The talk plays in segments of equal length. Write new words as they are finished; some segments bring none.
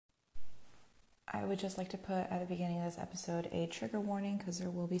I would just like to put at the beginning of this episode a trigger warning because there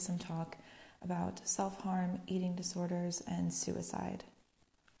will be some talk about self-harm, eating disorders, and suicide.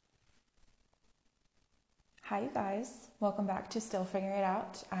 Hi, you guys. Welcome back to Still Figuring It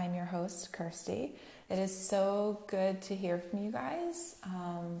Out. I'm your host, Kirsty. It is so good to hear from you guys.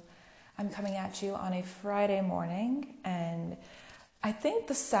 I'm coming at you on a Friday morning, and I think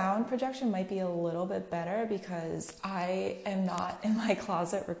the sound projection might be a little bit better because I am not in my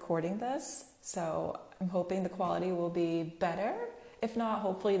closet recording this. So I'm hoping the quality will be better. If not,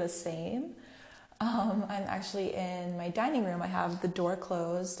 hopefully the same. I'm actually in my dining room. I have the door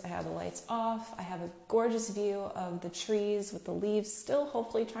closed. I have the lights off. I have a gorgeous view of the trees with the leaves still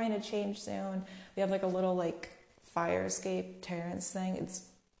hopefully trying to change soon. We have like a little fire escape terrace thing. It's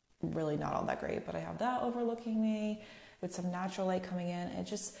really not all that great, but I have that overlooking me with some natural light coming in. It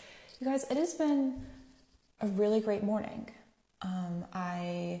just, you guys, it has been a really great morning.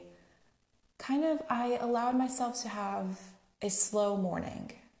 I allowed myself to have a slow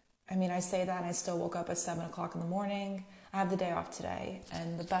morning. I mean, I say that and I still woke up at 7 o'clock in the morning. I have the day off today.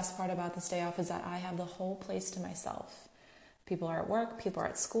 And the best part about this day off is that I have the whole place to myself. People are at work, people are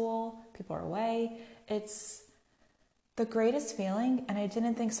at school, people are away. It's the greatest feeling. And I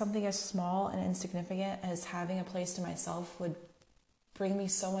didn't think something as small and insignificant as having a place to myself would bring me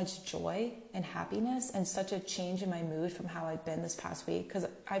so much joy and happiness and such a change in my mood from how I've been this past week. Because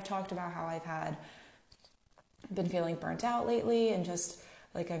I've talked about how I've been feeling burnt out lately and just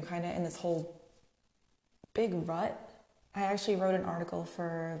I'm kind of in this whole big rut. I actually wrote an article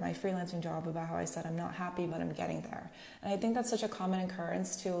for my freelancing job about how I said I'm not happy, but I'm getting there. And I think that's such a common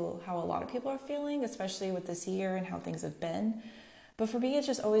occurrence to how a lot of people are feeling, especially with this year and how things have been. But for me, it's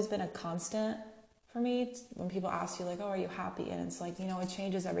just always been a constant for me. When people ask you oh, are you happy? And it's it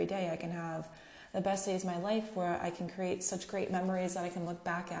changes every day. I can have the best days of my life where I can create such great memories that I can look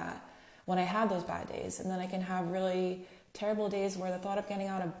back at when I have those bad days. And then I can have really terrible days where the thought of getting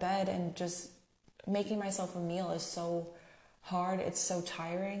out of bed and just making myself a meal is so hard. It's so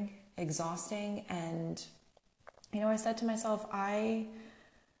tiring, exhausting. And, I said to myself, I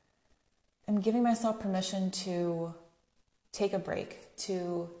am giving myself permission to take a break,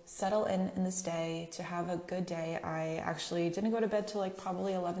 to settle in this day, to have a good day. I actually didn't go to bed till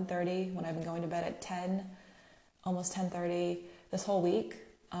probably 11:30 when I've been going to bed at 10, almost 10:30 this whole week.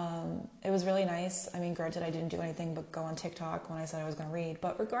 It was really nice. I mean, granted, I didn't do anything but go on TikTok when I said I was going to read.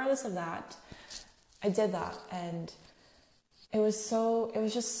 But regardless of that, I did that. And it was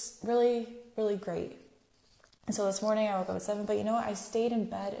just really, really great. And so this morning I woke up at 7. But you know what? I stayed in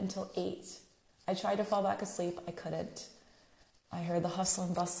bed until 8. I tried to fall back asleep. I couldn't. I heard the hustle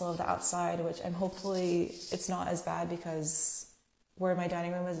and bustle of the outside, which hopefully it's not as bad because where my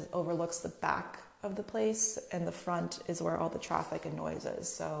dining room is overlooks the back of the place and the front is where all the traffic and noise is.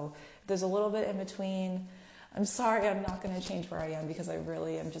 So there's a little bit in between. I'm sorry, I'm not going to change where I am because I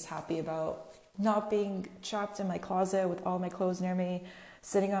really am just happy about not being trapped in my closet with all my clothes near me,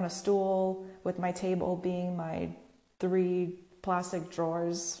 sitting on a stool with my table being my 3 plastic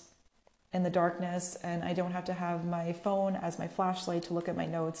drawers in the darkness, and I don't have to have my phone as my flashlight to look at my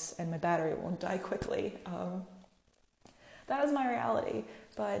notes and my battery won't die quickly. That is my reality.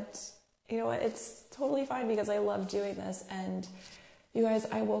 But you know what? It's totally fine because I love doing this. And you guys,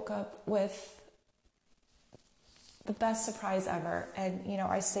 I woke up with the best surprise ever. And,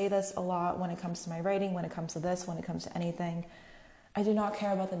 I say this a lot when it comes to my writing, when it comes to this, when it comes to anything. I do not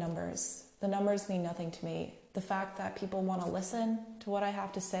care about the numbers. The numbers mean nothing to me. The fact that people want to listen to what I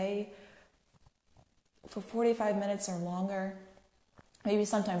have to say for 45 minutes or longer, maybe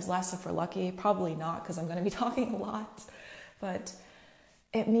sometimes less if we're lucky, probably not because I'm going to be talking a lot, but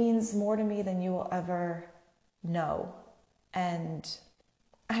it means more to me than you will ever know. And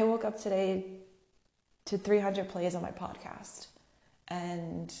I woke up today to 300 plays on my podcast.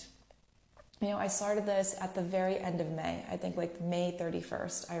 And, I started this at the very end of May. I think May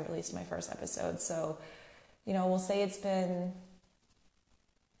 31st, I released my first episode. So, we'll say it's been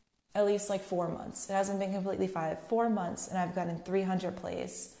at least 4 months. It hasn't been completely 4 months, and I've gotten 300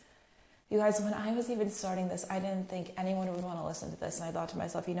 plays. You guys, when I was even starting this, I didn't think anyone would want to listen to this. And I thought to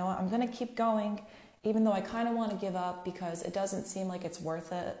myself, you know what, I'm going to keep going, even though I kind of want to give up because it doesn't seem like it's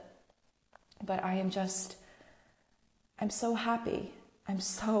worth it. But I'm so happy. I'm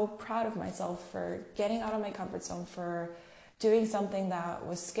so proud of myself for getting out of my comfort zone, for doing something that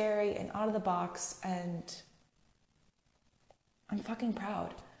was scary and out of the box. And I'm fucking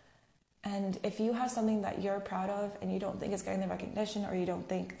proud. And if you have something that you're proud of and you don't think it's getting the recognition, or you don't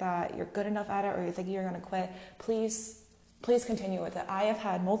think that you're good enough at it, or you think you're going to quit, please continue with it. I have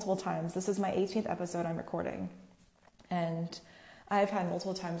had multiple times. This is my 18th episode I'm recording. And I've had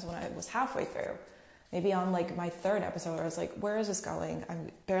multiple times when I was halfway through, maybe on like my third episode, I was like, where is this going? I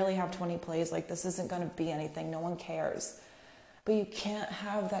barely have 20 plays. Like, this isn't going to be anything. No one cares. But you can't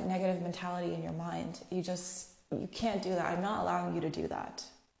have that negative mentality in your mind. You can't do that. I'm not allowing you to do that,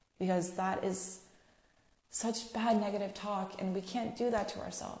 because that is such bad negative talk, and we can't do that to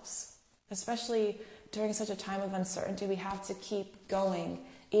ourselves. Especially during such a time of uncertainty, we have to keep going,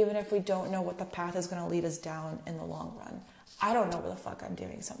 even if we don't know what the path is going to lead us down in the long run. I don't know what the fuck I'm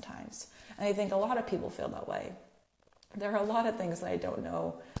doing sometimes. And I think a lot of people feel that way. There are a lot of things that I don't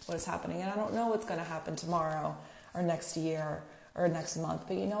know what is happening, and I don't know what's going to happen tomorrow or next year or next month.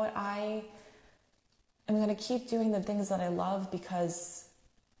 But you know what? I am going to keep doing the things that I love because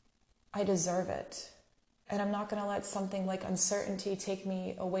I deserve it. And I'm not going to let something like uncertainty take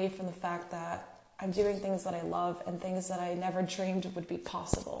me away from the fact that I'm doing things that I love and things that I never dreamed would be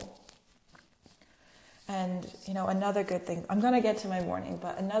possible. And, you know, another good thing, I'm going to get to my morning,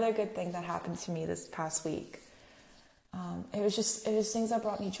 but another good thing that happened to me this past week, it was things that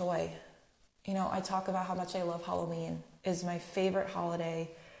brought me joy. You know, I talk about how much I love Halloween. It's my favorite holiday.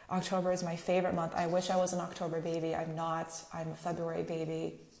 October is my favorite month. I wish I was an October baby. I'm not. I'm a February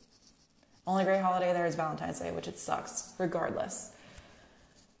baby. Only great holiday there is Valentine's Day, which it sucks, regardless.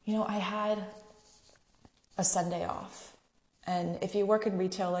 You know, I had a Sunday off. And if you work in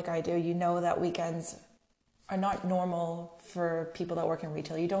retail like I do, you know that weekends are not normal for people that work in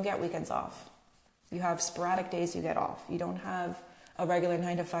retail. You don't get weekends off. You have sporadic days you get off. You don't have a regular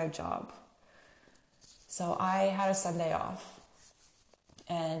 9-to-5 job. So I had a Sunday off.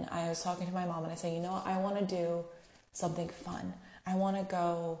 And I was talking to my mom and I said, you know what? I want to do something fun. I want to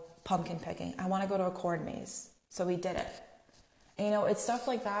go pumpkin picking. I want to go to a corn maze. So we did it. And, you know, it's stuff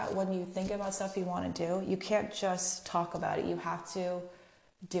like that. When you think about stuff you want to do, you can't just talk about it. You have to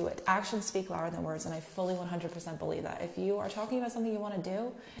do it. Actions speak louder than words. And I fully 100% believe that. If you are talking about something you want to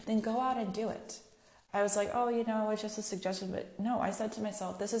do, then go out and do it. I was like, oh, you know, it's just a suggestion. But no, I said to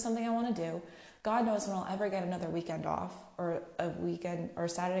myself, this is something I want to do. God knows when I'll ever get another weekend off, or a weekend or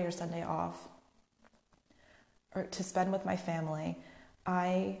Saturday or Sunday off, or to spend with my family.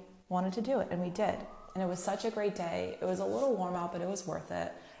 I wanted to do it, and we did. And it was such a great day. It was a little warm out, but it was worth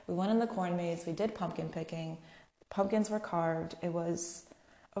it. We went in the corn maze. We did pumpkin picking. Pumpkins were carved. It was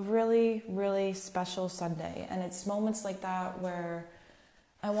a really, really special Sunday. And it's moments like that where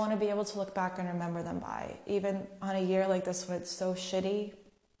I want to be able to look back and remember them by. Even on a year like this when it's so shitty,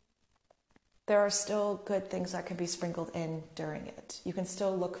 there are still good things that could be sprinkled in during it. You can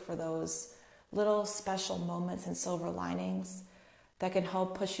still look for those little special moments and silver linings that can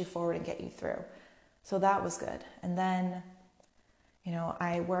help push you forward and get you through. So that was good. And then, you know,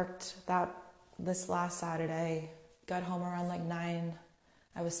 I worked this last Saturday, got home around like 9.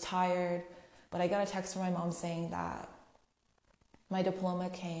 I was tired, but I got a text from my mom saying that my diploma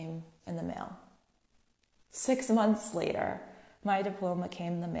came in the mail. 6 months later, my diploma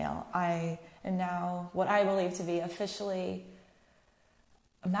came in the mail. I am now what I believe to be officially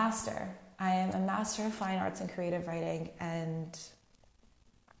a master. I am a master of fine arts and creative writing, and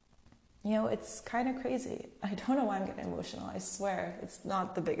you know, it's kind of crazy. I don't know why I'm getting emotional. I swear it's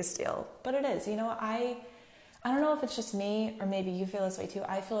not the biggest deal, but it is. You know, I don't know if it's just me or maybe you feel this way too.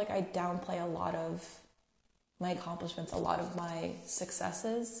 I feel like I downplay a lot of my accomplishments, a lot of my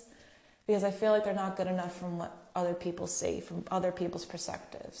successes, because I feel like they're not good enough from what other people say, from other people's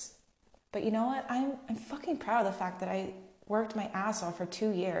perspectives. But you know what? I'm fucking proud of the fact that I worked my ass off for 2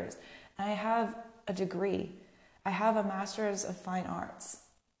 years and I have a degree. I have a master's of fine arts.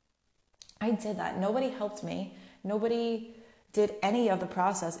 I did that. Nobody helped me. Nobody did any of the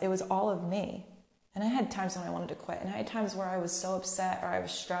process. It was all of me. And I had times when I wanted to quit. And I had times where I was so upset or I was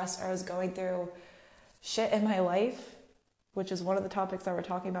stressed or I was going through shit in my life, which is one of the topics that we're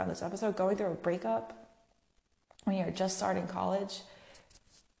talking about in this episode, going through a breakup when you're just starting college.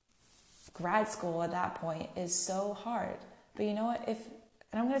 Grad school at that point is so hard. But you know what? And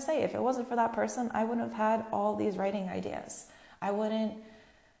I'm going to say, if it wasn't for that person, I wouldn't have had all these writing ideas. I wouldn't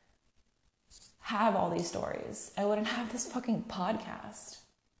have all these stories. I wouldn't have this fucking podcast.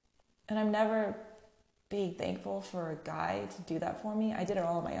 And I'm never being thankful for a guy to do that for me. I did it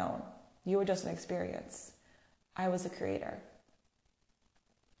all on my own. You were just an experience. I was a creator.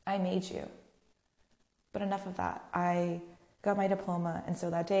 I made you. But enough of that. I got my diploma, and so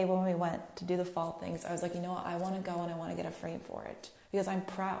that day when we went to do the fall things, I was like, you know what, I want to go and I want to get a frame for it because I'm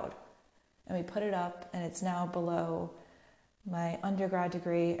proud. And we put it up, and it's now below my undergrad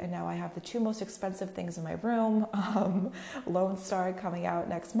degree, and now I have the 2 most expensive things in my room. Lone Star coming out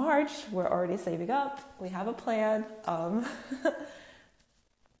next March. We're already saving up. We have a plan. But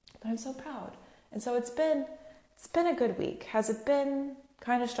I'm so proud. And so it's been It's been a good week. Has it been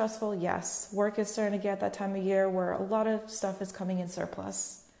kind of stressful? Yes. Work is starting to get that time of year where a lot of stuff is coming in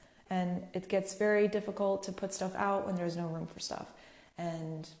surplus. And it gets very difficult to put stuff out when there's no room for stuff.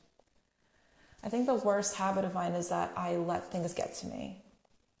 And I think the worst habit of mine is that I let things get to me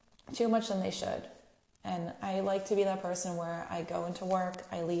too much than they should. And I like to be that person where I go into work,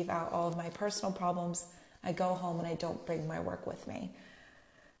 I leave out all of my personal problems, I go home and I don't bring my work with me.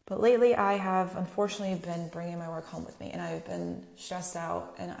 But lately I have unfortunately been bringing my work home with me, and I've been stressed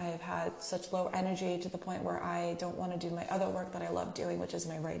out, and I've had such low energy to the point where I don't want to do my other work that I love doing, which is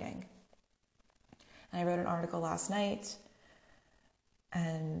my writing. And I wrote an article last night,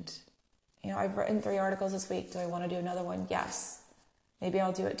 and I've written 3 articles this week. Do I want to do another one? Yes. Maybe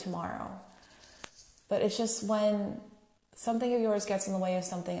I'll do it tomorrow. But it's just when something of yours gets in the way of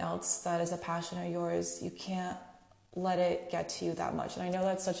something else that is a passion of yours, you can't let it get to you that much. And I know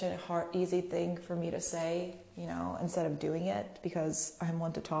that's such a easy thing for me to say, instead of doing it, because I'm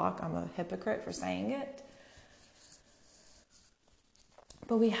one to talk. I'm a hypocrite for saying it.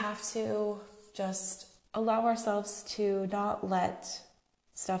 But we have to just allow ourselves to not let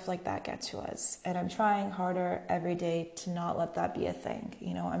stuff like that get to us. And I'm trying harder every day to not let that be a thing.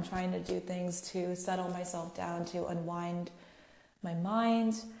 I'm trying to do things to settle myself down, to unwind my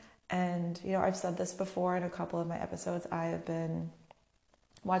mind. And, I've said this before in a couple of my episodes. I have been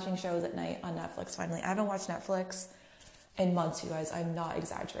watching shows at night on Netflix finally. I haven't watched Netflix in months, you guys. I'm not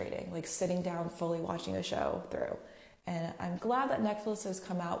exaggerating. Like sitting down fully watching a show through. And I'm glad that Netflix has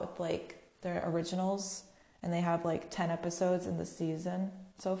come out with their originals. And they have 10 episodes in the season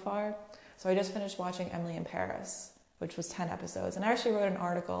so far. So I just finished watching Emily in Paris, which was 10 episodes. And I actually wrote an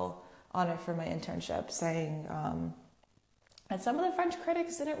article on it for my internship saying and some of the French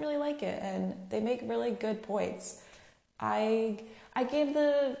critics didn't really like it, and they make really good points. I gave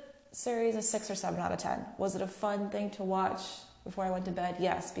the series a 6 or 7 out of 10. Was it a fun thing to watch before I went to bed?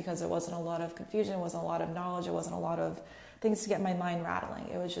 Yes, because there wasn't a lot of confusion, it wasn't a lot of knowledge, it wasn't a lot of things to get my mind rattling.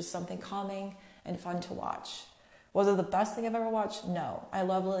 It was just something calming and fun to watch. Was it the best thing I've ever watched? No. I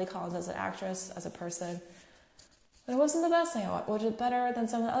love Lily Collins as an actress, as a person. But it wasn't the best thing I watched. Was it better than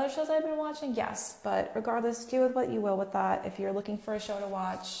some of the other shows I've been watching? Yes. But regardless, do with what you will with that. If you're looking for a show to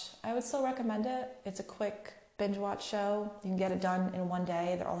watch, I would still recommend it. It's a quick binge watch show. You can get it done in one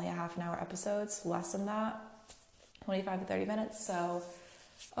day. They're only a half-an-hour episodes, less than that, 25 to 30 minutes. So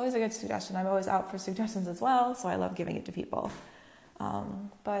always a good suggestion. I'm always out for suggestions as well, so I love giving it to people.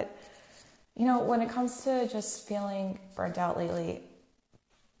 But when it comes to just feeling burnt out lately,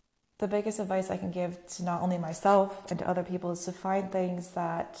 the biggest advice I can give to not only myself and to other people is to find things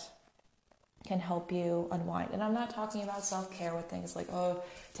that can help you unwind. And I'm not talking about self-care with things like,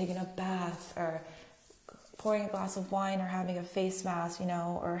 taking a bath or pouring a glass of wine or having a face mask,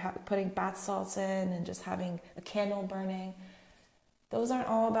 or putting bath salts in and just having a candle burning. Those aren't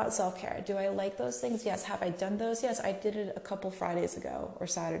all about self-care. Do I like those things? Yes. Have I done those? Yes, I did it a couple Fridays ago or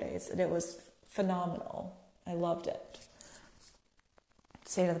Saturdays, and it was phenomenal. I loved it.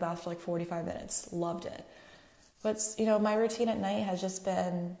 Stayed in the bath for 45 minutes. Loved it. But, my routine at night has just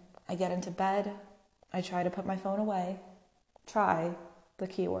been, I get into bed. I try to put my phone away. Try, the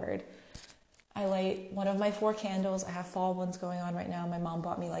key word. I light one of my 4 candles. I have fall ones going on right now. My mom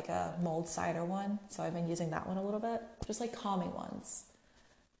bought me a mulled cider one. So I've been using that one a little bit. Just calming ones.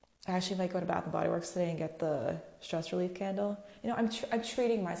 I actually might go to Bath & Body Works today and get the stress relief candle. I'm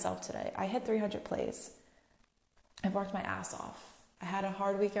treating myself today. I hit 300 plays. I've worked my ass off. I had a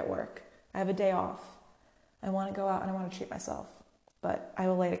hard week at work. I have a day off. I want to go out and I want to treat myself. But I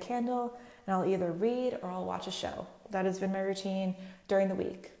will light a candle and I'll either read or I'll watch a show. That has been my routine during the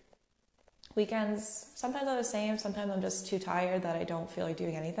week. Weekends, sometimes are the same. Sometimes I'm just too tired that I don't feel like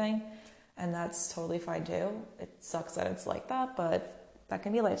doing anything. And that's totally fine too. It sucks that it's like that, but that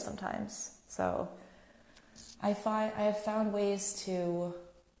can be life sometimes. So I have found ways to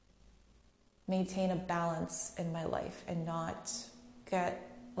maintain a balance in my life and not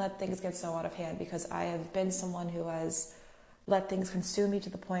let things get so out of hand, because I have been someone who has let things consume me to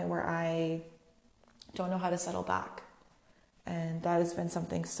the point where I don't know how to settle back. And that has been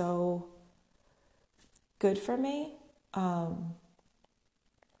something so good for me. I'm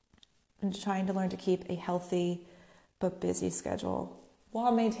trying to learn to keep a healthy but busy schedule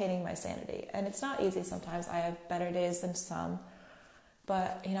while maintaining my sanity. And it's not easy sometimes. I have better days than some.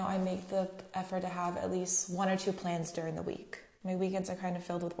 But, I make the effort to have at least 1 or 2 plans during the week. My weekends are kind of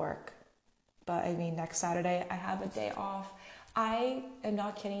filled with work. But, next Saturday, I have a day off. I am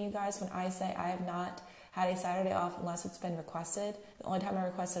not kidding you guys when I say I have not had a Saturday off unless it's been requested. The only time I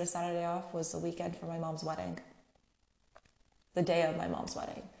requested a Saturday off was the weekend for my mom's wedding. The day of my mom's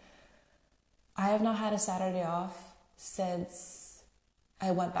wedding. I have not had a Saturday off since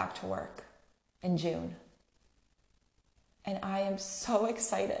I went back to work in June. And I am so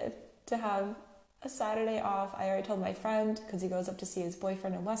excited to have a Saturday off. I already told my friend because he goes up to see his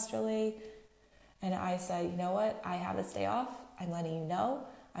boyfriend in Westerly. And I said, you know what? I have this day off. I'm letting you know.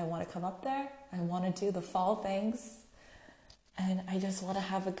 I want to come up there. I want to do the fall things. And I just want to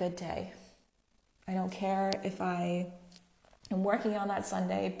have a good day. I don't care if I am working on that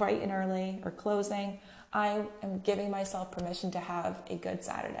Sunday bright and early or closing. I am giving myself permission to have a good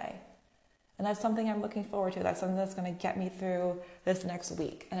Saturday. And that's something I'm looking forward to. That's something that's going to get me through this next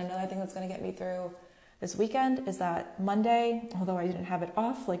week. And another thing that's going to get me through this weekend is that Monday, although I didn't have it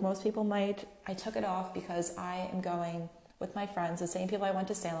off like most people might, I took it off because I am going with my friends, the same people I went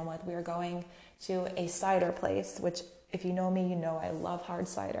to Salem with. We are going to a cider place, which if you know me, you know I love hard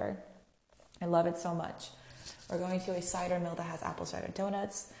cider. I love it so much. We're going to a cider mill that has apple cider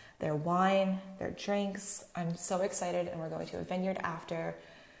donuts, their wine, their drinks. I'm so excited, and we're going to a vineyard after.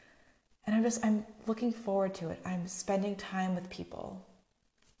 And I'm looking forward to it. I'm spending time with people.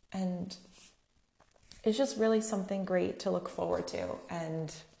 And it's just really something great to look forward to.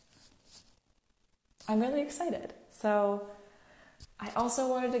 And I'm really excited. So I also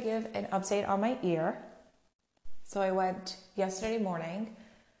wanted to give an update on my ear. So I went yesterday morning,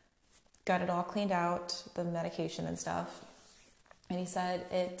 got it all cleaned out, the medication and stuff. And he said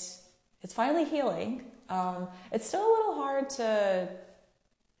it's finally healing. It's still a little hard to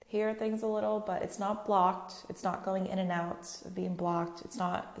hear things a little, but it's not blocked. It's not going in and out of being blocked. It's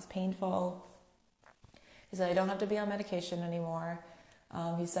not as painful. He said I don't have to be on medication anymore.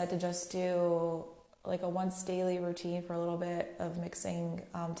 He said to just do like a once daily routine for a little bit of mixing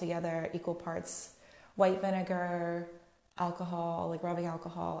together equal parts white vinegar, alcohol, like rubbing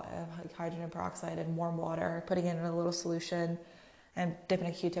alcohol, like hydrogen peroxide and warm water, putting it in a little solution and dipping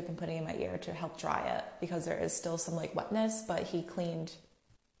a Q-tip and putting it in my ear to help dry it because there is still some like wetness, but he cleaned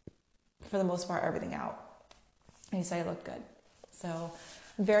for the most part everything out. And he said I looked good. So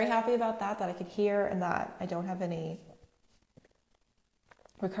I'm very happy about that I could hear and that I don't have any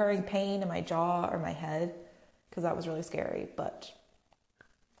recurring pain in my jaw or my head because that was really scary. But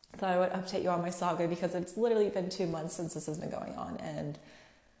I thought I would update you on my saga because it's literally been 2 months since this has been going on, and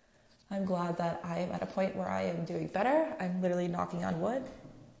I'm glad that I am at a point where I am doing better. I'm literally knocking on wood,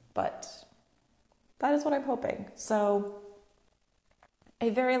 but that is what I'm hoping. So a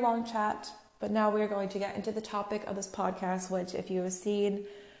very long chat, but now we are going to get into the topic of this podcast, which if you have seen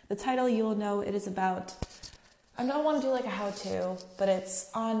the title, you will know it is about, I don't want to do like a how-to, but it's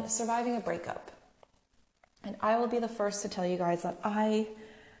on surviving a breakup. And I will be the first to tell you guys that I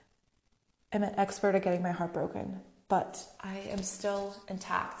am an expert at getting my heart broken, but I am still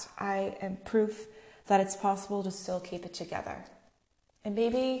intact. I am proof that it's possible to still keep it together. And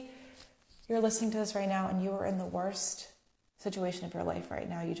maybe you're listening to this right now and you are in the worst situation of your life right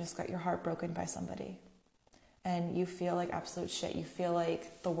now. You just got your heart broken by somebody and you feel like absolute shit. You feel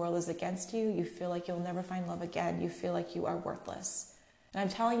like the world is against you. You feel like you'll never find love again. You feel like you are worthless. And I'm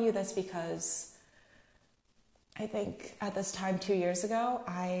telling you this because I think at this time 2 years ago,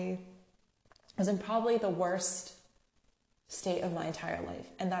 I was in probably the worst state of my entire life.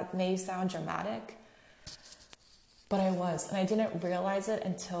 And that may sound dramatic, but I was. And I didn't realize it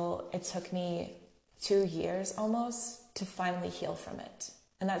until it took me 2 years almost to finally heal from it.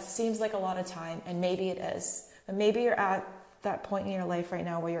 And that seems like a lot of time, and maybe it is. But maybe you're at that point in your life right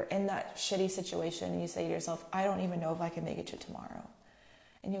now where you're in that shitty situation and you say to yourself, I don't even know if I can make it to tomorrow.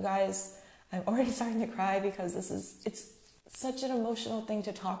 And you guys, I'm already starting to cry because it's such an emotional thing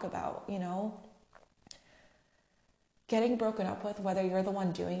to talk about, you know? Getting broken up with, whether you're the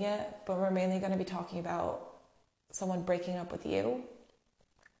one doing it, but we're mainly going to be talking about someone breaking up with you.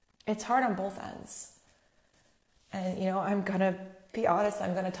 It's hard on both ends. And, you know, I'm going to be honest,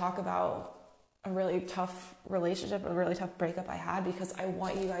 I'm going to talk about a really tough relationship, a really tough breakup I had because I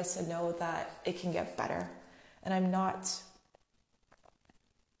want you guys to know that it can get better. And I'm not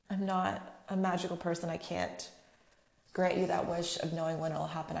a magical person. I can't grant you that wish of knowing when it'll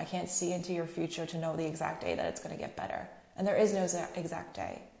happen. I can't see into your future to know the exact day that it's going to get better. And there is no exact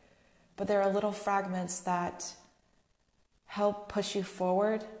day. But there are little fragments that help push you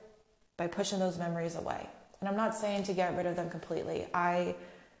forward by pushing those memories away. And I'm not saying to get rid of them completely. I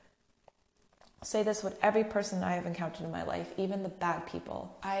say this with every person I have encountered in my life, even the bad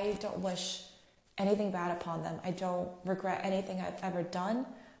people. I don't wish anything bad upon them. I don't regret anything I've ever done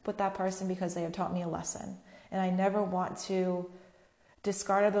with that person because they have taught me a lesson. And I never want to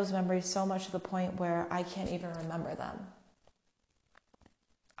discard those memories so much to the point where I can't even remember them.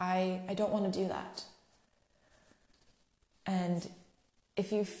 I don't want to do that. And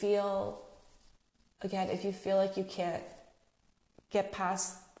if you feel again, if you feel like you can't get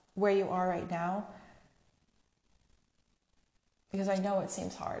past where you are right now, because I know it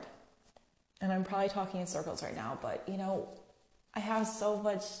seems hard, and I'm probably talking in circles right now, but I have so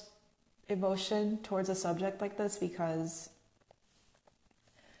much emotion towards a subject like this because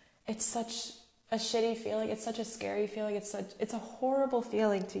it's such a shitty feeling. It's such a scary feeling. It's a horrible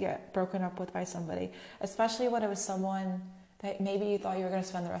feeling to get broken up with by somebody, especially when it was someone that maybe you thought you were going to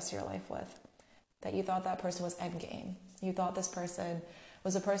spend the rest of your life with, that you thought that person was endgame. You thought this person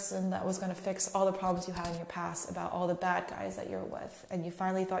was a person that was going to fix all the problems you had in your past about all the bad guys that you're with, and you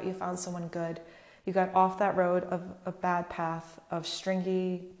finally thought you found someone good. You got off that road of a bad path of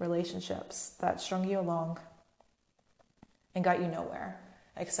stringy relationships that strung you along and got you nowhere,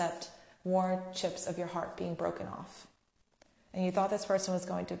 except more chips of your heart being broken off. And you thought this person was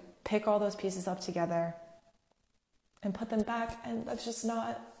going to pick all those pieces up together and put them back, and that's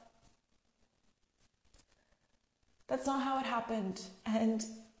not how it happened. And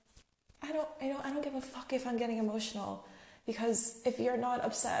I don't give a fuck if I'm getting emotional, because if you're not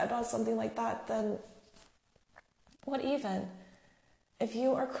upset about something like that, then what even? If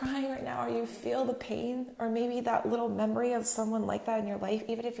you are crying right now, or you feel the pain, or maybe that little memory of someone like that in your life,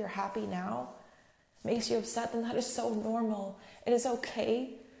 even if you're happy now, makes you upset, then that is so normal. It is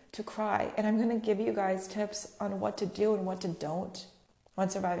okay to cry. And I'm going to give you guys tips on what to do and what to don't when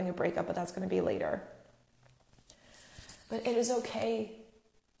surviving a breakup, but that's going to be later. But it is okay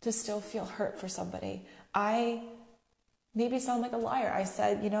to still feel hurt for somebody. I maybe sound like a liar. I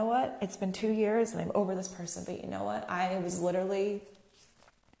said, you know what? It's been 2 years and I'm over this person. But you know what? I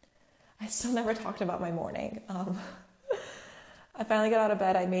still never talked about my morning. I finally got out of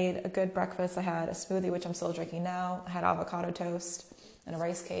bed. I made a good breakfast. I had a smoothie, which I'm still drinking now. I had avocado toast and a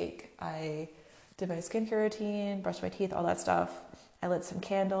rice cake. I did my skincare routine, brushed my teeth, all that stuff. I lit some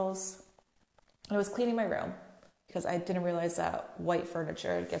candles. And I was cleaning my room because I didn't realize that white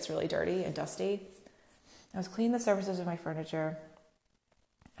furniture gets really dirty and dusty. I was cleaning the surfaces of my furniture,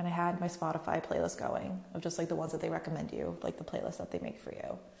 and I had my Spotify playlist going of just like the ones that they recommend you, like the playlist that they make for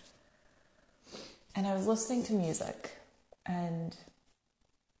you. And I was listening to music, and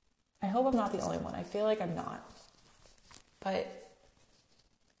I hope I'm not the only one. I feel like I'm not. But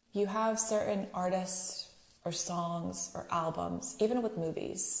you have certain artists or songs or albums, even with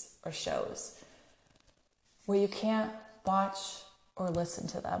movies or shows, where you can't watch or listen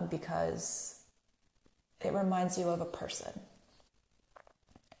to them because it reminds you of a person.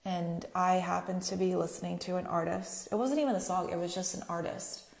 And I happened to be listening to an artist. It wasn't even a song, it was just an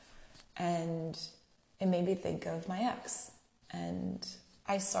artist. And it made me think of my ex. And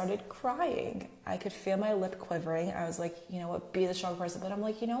I started crying. I could feel my lip quivering. I was like, you know what, be the strong person. But I'm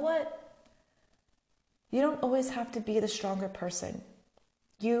like, you know what? You don't always have to be the stronger person.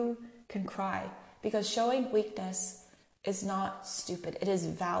 You can cry, because showing weakness is not stupid. It is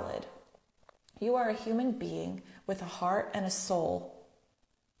valid. You are a human being with a heart and a soul.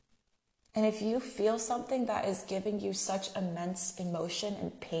 And if you feel something that is giving you such immense emotion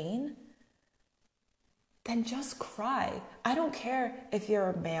and pain, then just cry. I don't care if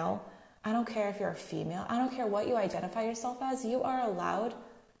you're a male. I don't care if you're a female. I don't care what you identify yourself as. You are allowed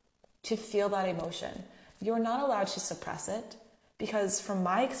to feel that emotion. You're not allowed to suppress it, because from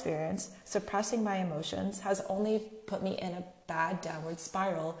my experience, suppressing my emotions has only put me in a bad downward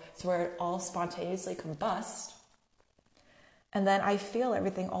spiral to where it all spontaneously combusts. And then I feel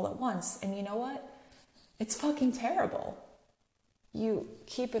everything all at once. And you know what? It's fucking terrible. You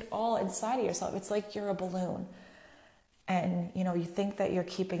keep it all inside of yourself. It's like you're a balloon. And, you think that you're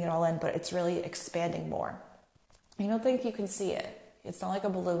keeping it all in, but it's really expanding more. You don't think you can see it. It's not like a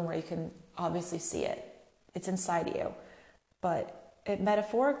balloon where you can obviously see it. It's inside you. But it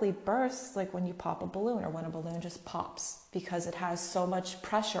metaphorically bursts like when you pop a balloon, or when a balloon just pops, because it has so much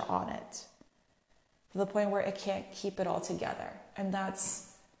pressure on it to the point where it can't keep it all together. And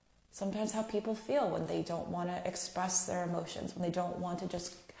that's sometimes how people feel when they don't want to express their emotions, when they don't want to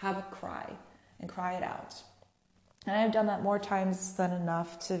just have a cry and cry it out. And I've done that more times than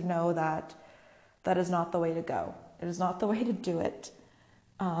enough to know that that is not the way to go. It is not the way to do it.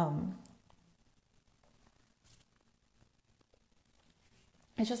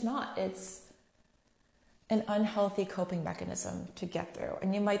 It's just not. It's an unhealthy coping mechanism to get through.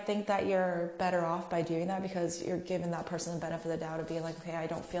 And you might think that you're better off by doing that because you're giving that person the benefit of the doubt of being like, okay, I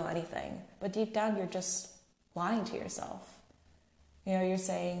don't feel anything. But deep down, you're just lying to yourself. You're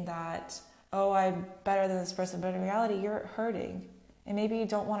saying that, oh, I'm better than this person. But in reality, you're hurting. And maybe you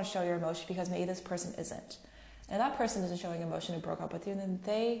don't want to show your emotion because maybe this person isn't. And if that person isn't showing emotion who broke up with you, then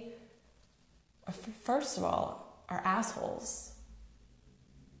they, first of all, are assholes.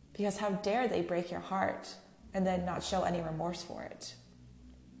 Because how dare they break your heart and then not show any remorse for it?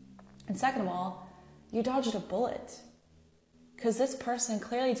 And second of all, you dodged a bullet. Because this person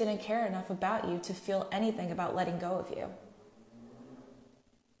clearly didn't care enough about you to feel anything about letting go of you.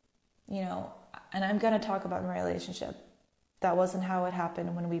 You know, and I'm going to talk about my relationship. That wasn't how it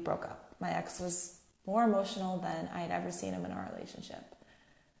happened when we broke up. My ex was more emotional than I had ever seen him in our relationship.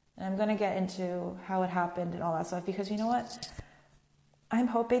 And I'm going to get into how it happened and all that stuff, because you know what? I'm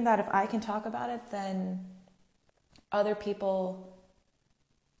hoping that if I can talk about it, then other people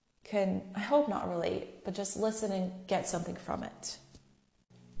can, I hope not relate, but just listen and get something from it.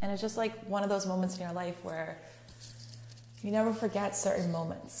 And it's just like one of those moments in your life where you never forget certain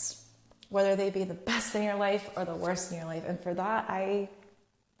moments, whether they be the best in your life or the worst in your life. And for that, I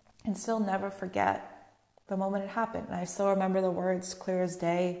can still never forget the moment it happened. And I still remember the words clear as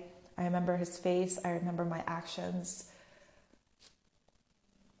day. I remember his face. I remember my actions.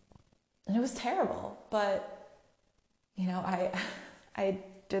 And it was terrible. But, you know, I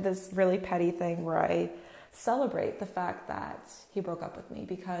did this really petty thing where I celebrate the fact that he broke up with me,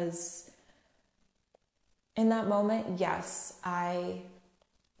 because in that moment, yes, I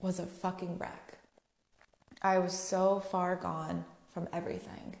was a fucking wreck. I was so far gone from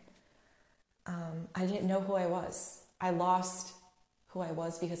everything. I didn't know who I was. I lost who I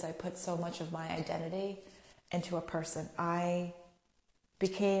was because I put so much of my identity into a person. I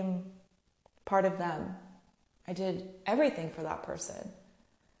became part of them. I did everything for that person.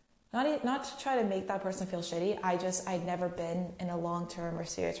 Not to try to make that person feel shitty. I'd never been in a long-term or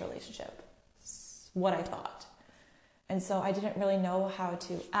serious relationship. It's what I thought. And so I didn't really know how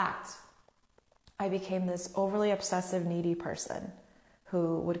to act. I became this overly obsessive, needy person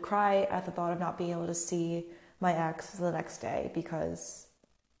who would cry at the thought of not being able to see my ex the next day, because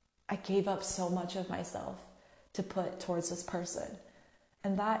I gave up so much of myself to put towards this person.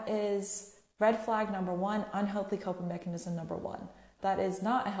 And that is red flag number one, unhealthy coping mechanism number one. That is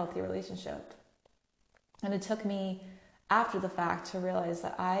not a healthy relationship. And it took me after the fact to realize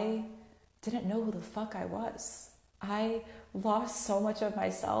that I didn't know who the fuck I was. I lost so much of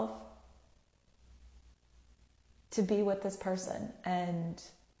myself to be with this person. And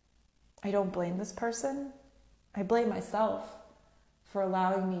I don't blame this person. I blame myself for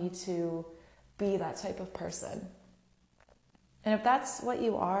allowing me to be that type of person. And if that's what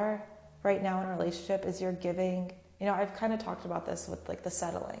you are right now in a relationship, is you're giving, you know, I've kind of talked about this with like the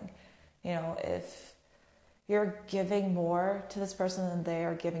settling. You know, if you're giving more to this person than they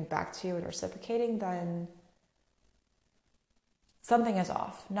are giving back to you and reciprocating, then something is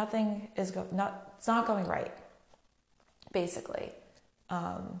off. It's not going right, basically.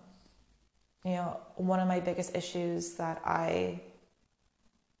 You know, one of my biggest issues that I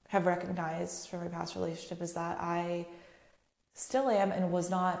have recognized from my past relationship is that I still am and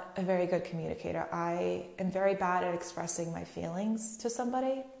was not a very good communicator. I am very bad at expressing my feelings to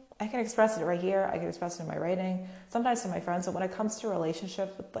somebody. I can express it right here. I can express it in my writing, sometimes to my friends. But when it comes to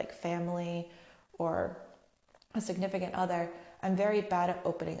relationships with like family or a significant other, I'm very bad at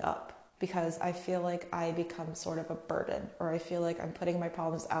opening up, because I feel like I become sort of a burden, or I feel like I'm putting my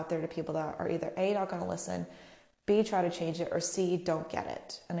problems out there to people that are either A, not going to listen, B, try to change it, or C, don't get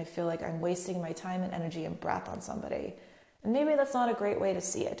it. And I feel like I'm wasting my time and energy and breath on somebody. And maybe that's not a great way to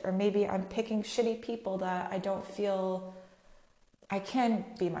see it. Or maybe I'm picking shitty people that I don't feel I can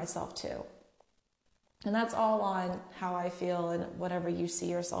be myself to. And that's all on how I feel and whatever you see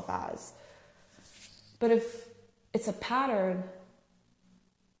yourself as. But if it's a pattern,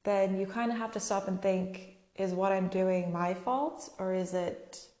 then you kind of have to stop and think, is what I'm doing my fault, or is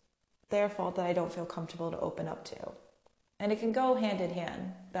it their fault that I don't feel comfortable to open up to? And it can go hand in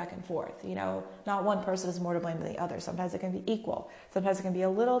hand, back and forth. You know, not one person is more to blame than the other. Sometimes it can be equal. Sometimes it can be a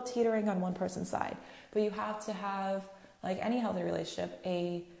little teetering on one person's side. But you have to have, like any healthy relationship,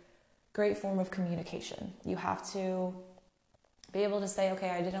 a great form of communication. You have to be able to say,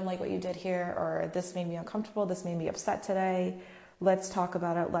 okay, I didn't like what you did here, or this made me uncomfortable, this made me upset today. Let's talk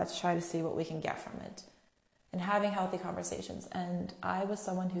about it. Let's try to see what we can get from it. And having healthy conversations. And I was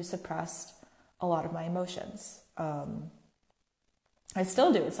someone who suppressed a lot of my emotions. I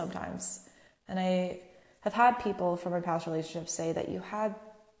still do it sometimes. And I have had people from my past relationships say that you had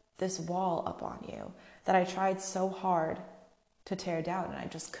this wall up on you that I tried so hard to tear down, and I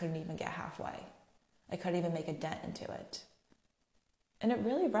just couldn't even get halfway. I couldn't even make a dent into it. And it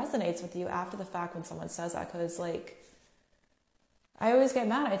really resonates with you after the fact when someone says that, because like, I always get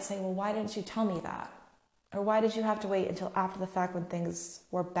mad. I'd say, well, why didn't you tell me that? Or why did you have to wait until after the fact when things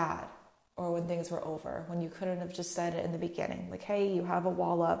were bad, or when things were over, when you couldn't have just said it in the beginning? Like, hey, you have a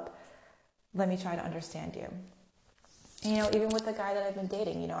wall up. Let me try to understand you. Even with the guy that I've been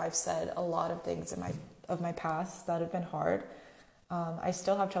dating, I've said a lot of things of my past that have been hard. I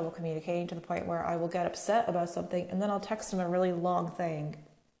still have trouble communicating to the point where I will get upset about something and then I'll text him a really long thing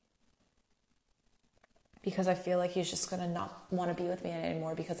because I feel like he's just going to not want to be with me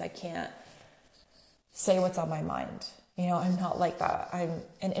anymore because I can't say what's on my mind. I'm not like that. I'm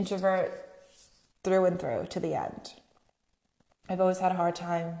an introvert through and through to the end. I've always had a hard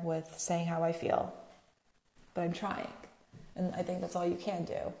time with saying how I feel, but I'm trying. And I think that's all you can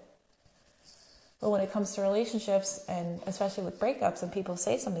do. But when it comes to relationships, and especially with breakups, and people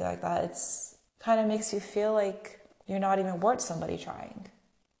say something like that, it's kind of makes you feel like you're not even worth somebody trying.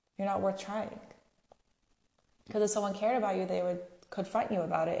 You're not worth trying. Because if someone cared about you, they would confront you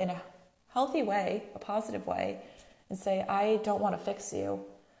about it in a healthy way, a positive way, and say, I don't want to fix you.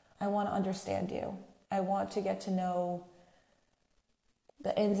 I want to understand you. I want to get to know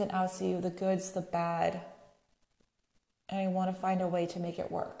the ins and outs of you, the goods, the bad, and I want to find a way to make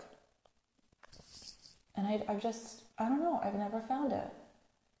it work. And I don't know, I've never found it.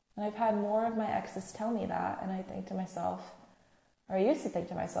 And I've had more of my exes tell me that, and I think to myself, or I used to think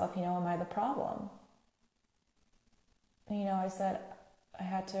to myself, am I the problem? And, I said, I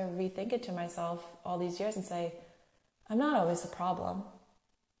had to rethink it to myself all these years and say, I'm not always the problem.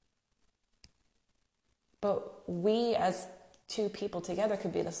 But we as two people together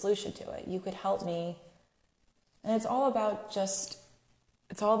could be the solution to it. You could help me. And it's all about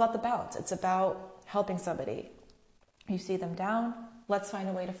the balance. It's about helping somebody. You see them down, let's find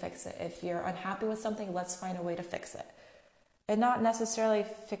a way to fix it. If you're unhappy with something, let's find a way to fix it. And not necessarily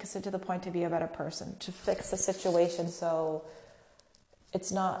fix it to the point to be a better person, to fix the situation so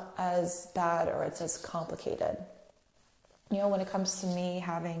it's not as bad or it's as complicated. When it comes to me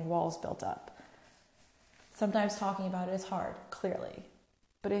having walls built up, sometimes talking about it is hard, clearly.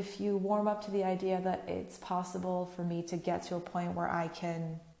 But if you warm up to the idea that it's possible for me to get to a point where I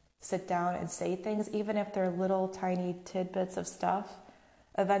can sit down and say things, even if they're little tiny tidbits of stuff,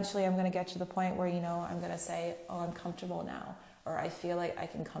 eventually I'm going to get to the point where, I'm going to say, oh, I'm comfortable now, or I feel like I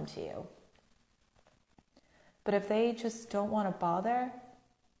can come to you. But if they just don't want to bother,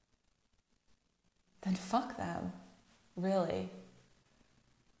 then fuck them, really.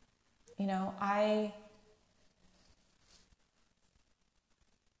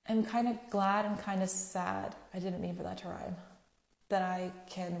 I'm kind of glad and kind of sad, I didn't mean for that to rhyme, that I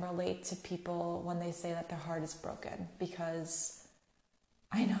can relate to people when they say that their heart is broken, because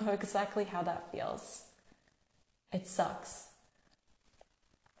I know exactly how that feels. It sucks.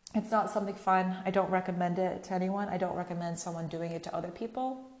 It's not something fun. I don't recommend it to anyone. I don't recommend someone doing it to other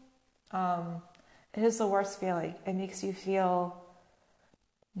people. It is the worst feeling. It makes you feel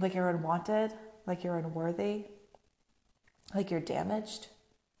like you're unwanted, like you're unworthy, like you're damaged.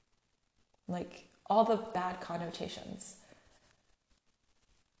 Like all the bad connotations.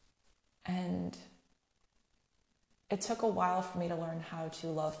 And it took a while for me to learn how to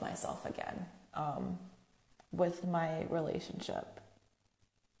love myself again with my relationship.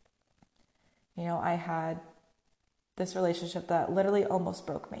 I had this relationship that literally almost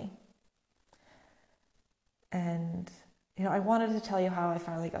broke me. And, I wanted to tell you how I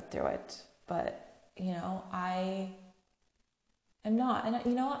finally got through it. But, I am not. And,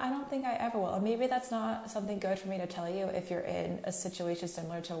 I don't think I ever will. And maybe that's not something good for me to tell you if you're in a situation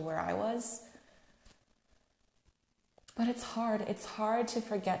similar to where I was. But it's hard. It's hard to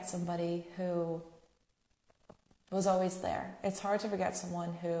forget somebody who was always there. It's hard to forget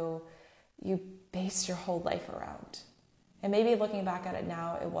someone who you based your whole life around. And maybe looking back at it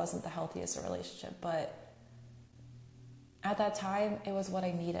now, it wasn't the healthiest relationship, but at that time, it was what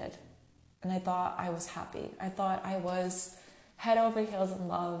I needed. And I thought I was happy. I thought I was head over heels in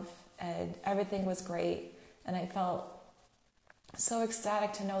love and everything was great. And I felt so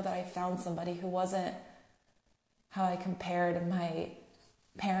ecstatic to know that I found somebody who wasn't how I compared my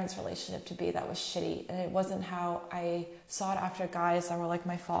parents' relationship to be, that was shitty. And it wasn't how I sought after guys that were like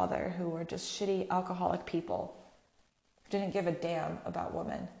my father, who were just shitty alcoholic people who didn't give a damn about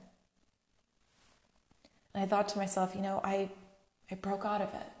women. And I thought to myself, I broke out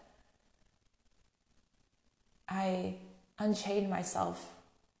of it. I unchained myself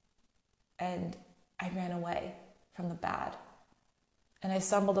and I ran away from the bad. And I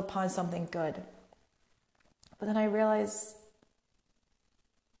stumbled upon something good. But then I realized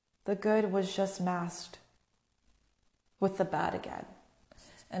the good was just masked with the bad again.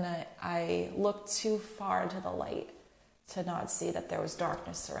 And I looked too far into the light to not see that there was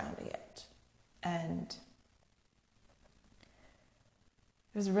darkness surrounding it. And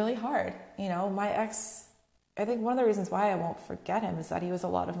it was really hard. My ex, I think one of the reasons why I won't forget him is that he was a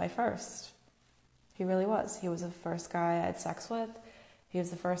lot of my first. He really was. He was the first guy I had sex with. He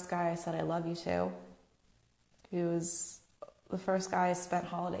was the first guy I said I love you to. He was the first guy I spent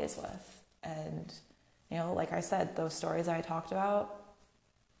holidays with. And, like I said, those stories I talked about,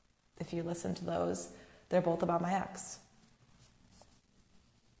 if you listen to those, they're both about my ex.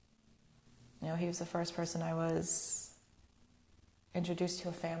 He was the first person I was introduced to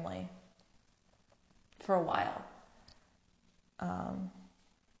a family for a while.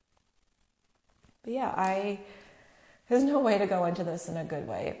 But yeah, there's no way to go into this in a good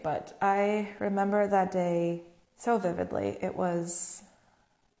way, but I remember that day so vividly. It was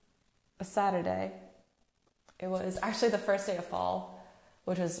a Saturday. It was actually the first day of fall,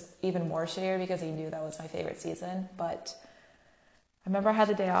 which was even more shittier because he knew that was my favorite season. But I remember I had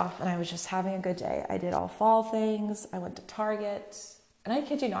the day off and I was just having a good day. I did all fall things. I went to Target. And I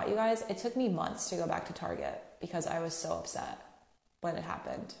kid you not, you guys, it took me months to go back to Target because I was so upset when it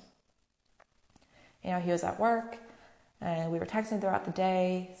happened. He was at work and we were texting throughout the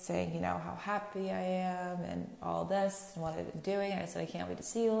day saying, how happy I am and all this and what I've been doing. And I said, I can't wait to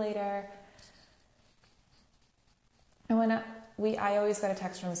see you later. And when I always got a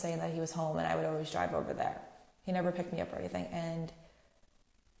text from him saying that he was home and I would always drive over there. He never picked me up or anything. And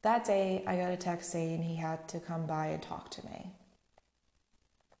that day I got a text saying he had to come by and talk to me.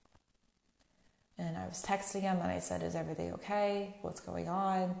 And I was texting him and I said, is everything okay? What's going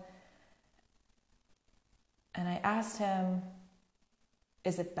on? And I asked him,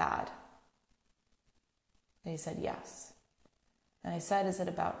 is it bad? And he said, yes. And I said, is it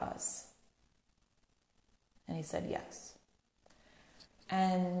about us? And he said, yes.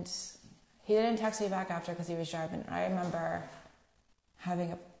 And he didn't text me back after because he was driving. I remember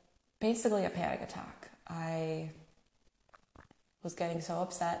having basically a panic attack. I was getting so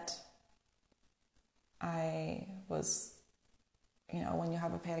upset. I was, when you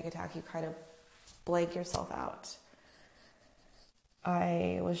have a panic attack, you kind of blank yourself out.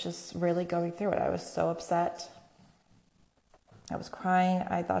 I was just really going through it. I was so upset. I was crying.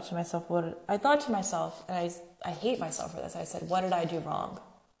 I thought to myself, and I hate myself for this. I said, what did I do wrong?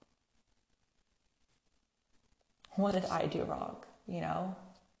 What did I do wrong?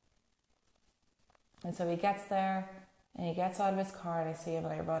 And so he gets there and he gets out of his car and I see him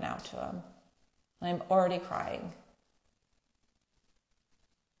and I run out to him. And I'm already crying.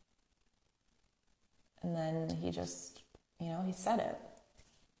 And then he just, he said it.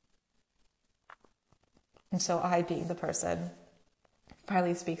 And so I, being the person,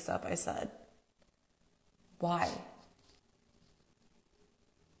 finally speaks up. I said, why?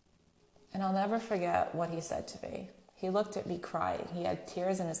 And I'll never forget what he said to me. He looked at me crying. He had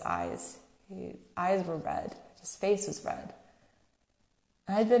tears in his eyes. His eyes were red. His face was red.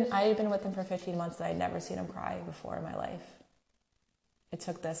 I had been with him for 15 months and I'd never seen him cry before in my life. It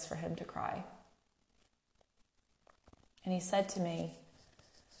took this for him to cry. And he said to me,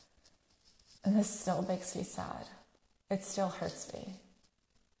 and this still makes me sad. It still hurts me.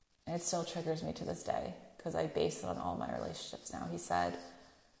 And it still triggers me to this day because I base it on all my relationships now. He said,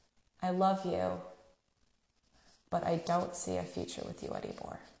 I love you, but I don't see a future with you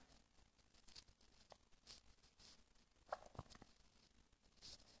anymore.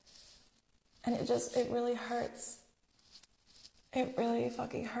 And it really hurts. It really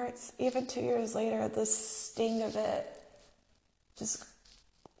fucking hurts. Even 2 years later, the sting of it just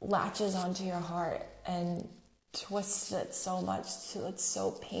latches onto your heart and twists it so much till it's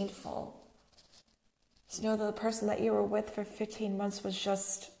so painful. To know that the person that you were with for 15 months was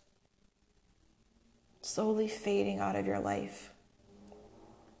just slowly fading out of your life.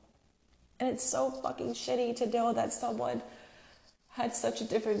 And it's so fucking shitty to know that someone had such a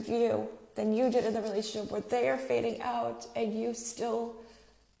different view than you did in the relationship where they are fading out and you still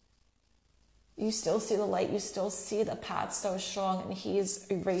see the light, you still see the path so strong and he's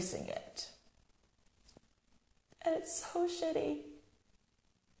erasing it. And it's so shitty.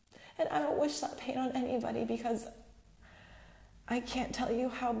 And I don't wish that pain on anybody because I can't tell you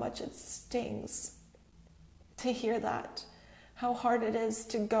how much it stings to hear that. How hard it is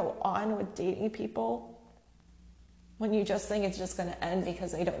to go on with dating people when you just think it's just going to end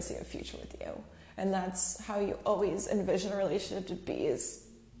because they don't see a future with you. And that's how you always envision a relationship to be, is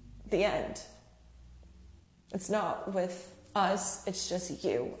the end. It's not with us, it's just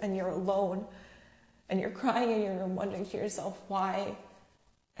you, and you're alone, and you're crying and you're wondering to yourself, why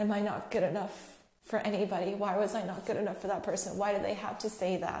am I not good enough for anybody? Why was I not good enough for that person? Why do they have to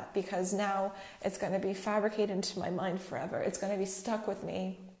say that? Because now it's going to be fabricated into my mind forever. It's going to be stuck with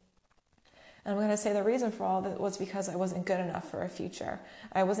me. And I'm going to say the reason for all of it was because I wasn't good enough for a future.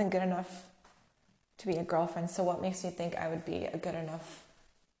 I wasn't good enough to be a girlfriend. So what makes me think I would be a good enough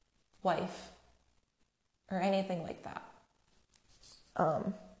wife? or anything like that.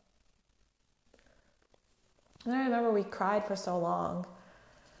 And I remember we cried for so long.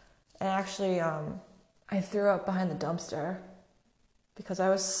 And actually, I threw up behind the dumpster because I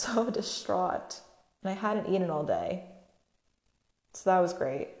was so distraught. And I hadn't eaten all day. So that was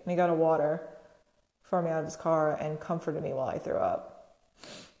great. And he got a water for me out of his car and comforted me while I threw up.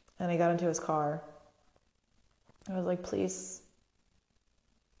 And I got into his car. I was like, please.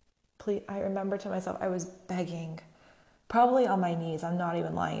 I remember to myself, I was begging, probably on my knees. I'm not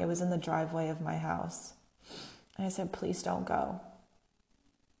even lying. It was in the driveway of my house. And I said, please don't go.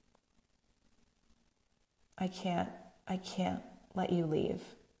 I can't let you leave.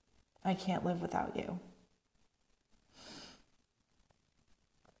 I can't live without you.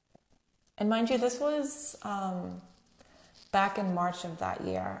 And mind you, this was back in March of that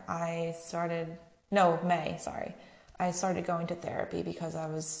year. May, sorry. I started going to therapy because I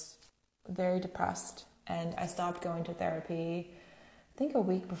was very depressed. And I stopped going to therapy, I think a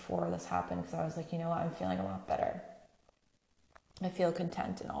week before this happened, because I was like, you know what, I'm feeling a lot better. I feel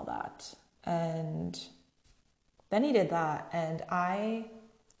content and all that. And then he did that. And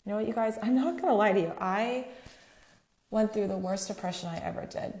you know what, you guys, I'm not going to lie to you. I went through the worst depression I ever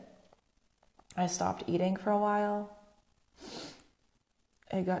did. I stopped eating for a while.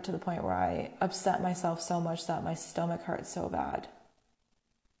 It got to the point where I upset myself so much that my stomach hurt so bad.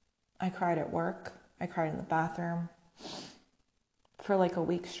 I cried at work. I cried in the bathroom for like a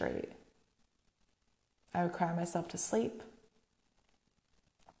week straight. I would cry myself to sleep.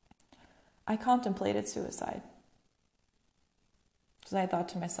 I contemplated suicide because I thought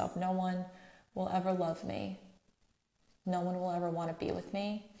to myself, no one will ever love me. No one will ever want to be with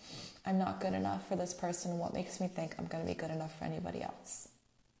me. I'm not good enough for this person. What makes me think I'm going to be good enough for anybody else?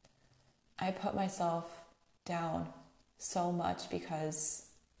 I put myself down so much because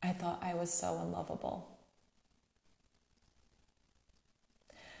I thought I was so unlovable.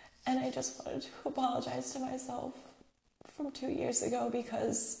 And I just wanted to apologize to myself from 2 years ago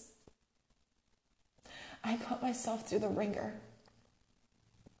because I put myself through the ringer.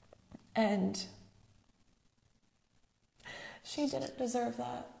 And she didn't deserve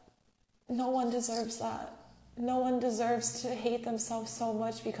that. No one deserves that. No one deserves to hate themselves so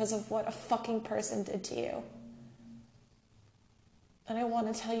much because of what a fucking person did to you. And I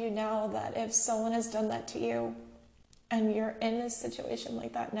want to tell you now that if someone has done that to you and you're in a situation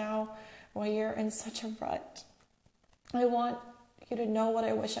like that now where you're in such a rut, I want you to know what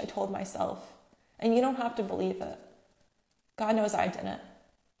I wish I told myself. And you don't have to believe it. God knows I didn't.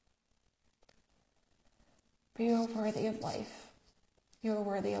 But you're worthy of life. You're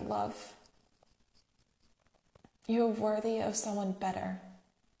worthy of love. You're worthy of someone better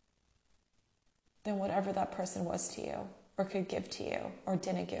than whatever that person was to you, or could give to you, or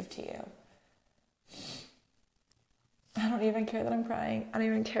didn't give to you. I don't even care that I'm crying. I don't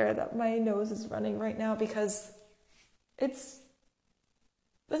even care that my nose is running right now because this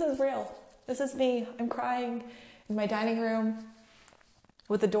is real. This is me. I'm crying in my dining room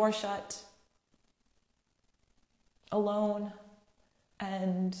with the door shut, alone,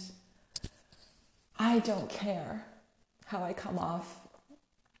 and I don't care how I come off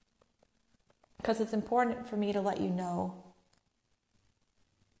because it's important for me to let you know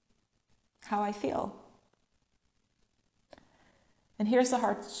how I feel. And here's the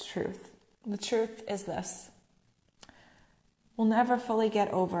heart's truth. The truth is this. We'll never fully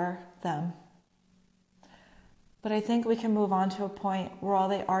get over them. But I think we can move on to a point where all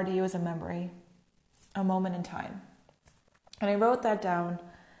they are to you is a memory, a moment in time. And I wrote that down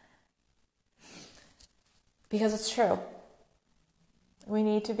because it's true. We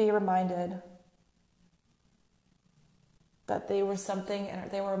need to be reminded that they were something, and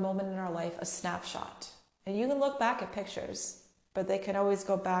they were a moment in our life, a snapshot. And you can look back at pictures, but they can always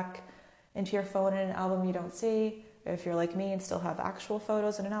go back into your phone in an album you don't see. If you're like me and still have actual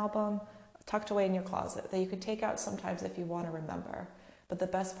photos in an album tucked away in your closet that you can take out sometimes if you want to remember. But the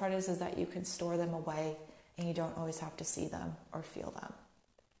best part is that you can store them away and you don't always have to see them or feel them.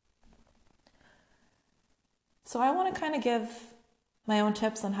 So I want to kind of give my own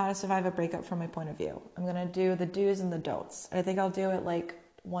tips on how to survive a breakup from my point of view. I'm going to do the do's and the don'ts. I think I'll do it like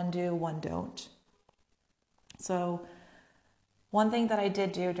one do, one don't. So one thing that I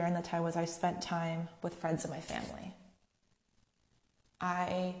did do during the time was I spent time with friends in my family.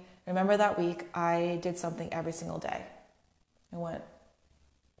 I remember that week I did something every single day. I went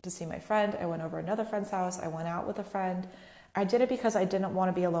to see my friend. I went over another friend's house. I went out with a friend. I did it because I didn't want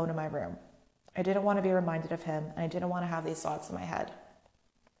to be alone in my room. I didn't want to be reminded of him, and I didn't want to have these thoughts in my head.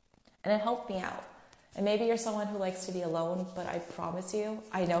 And it helped me out. And maybe you're someone who likes to be alone, but I promise you,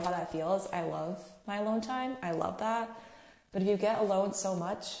 I know how that feels. I love my alone time. I love that. But if you get alone so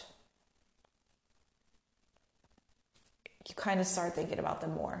much, you kind of start thinking about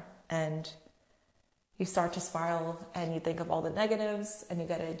them more. And you start to spiral and you think of all the negatives and you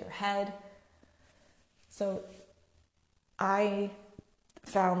get it in your head. So I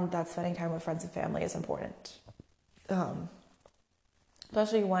found that spending time with friends and family is important.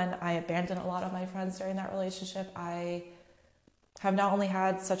 Especially when I abandoned a lot of my friends during that relationship. I have not only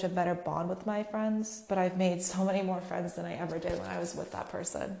had such a better bond with my friends, but I've made so many more friends than I ever did when I was with that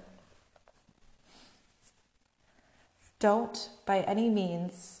person. Don't, by any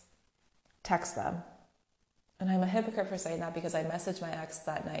means, text them. And I'm a hypocrite for saying that because I messaged my ex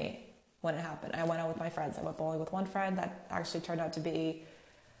that night when it happened. I went out with my friends. I went bowling with one friend. That actually turned out to be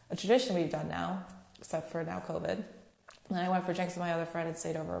a tradition we've done now, except for now COVID. And then I went for drinks with my other friend and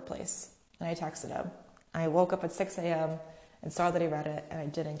stayed over a place. And I texted him. I woke up at 6 a.m. and saw that he read it, and I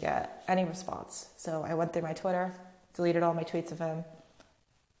didn't get any response. So I went through my Twitter, deleted all my tweets of him,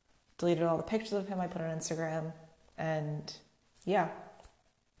 deleted all the pictures of him I put on Instagram, and yeah.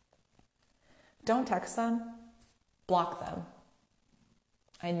 Don't text them, block them.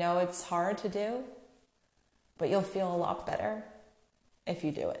 I know it's hard to do, but you'll feel a lot better if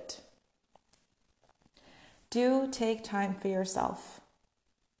you do it. Do take time for yourself.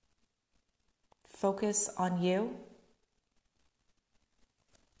 Focus on you.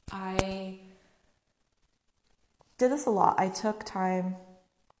 I did this a lot. I took time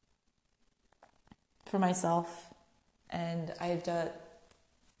for myself, and I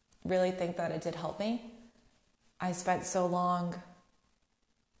really think that it did help me. I spent so long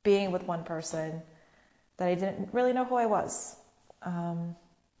being with one person that I didn't really know who I was.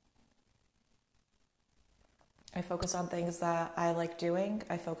 I focused on things that I liked doing.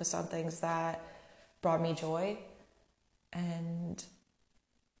 I focused on things that brought me joy. And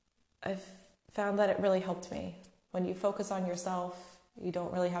I've found that it really helped me. When you focus on yourself, you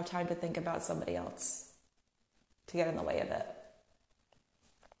don't really have time to think about somebody else to get in the way of it.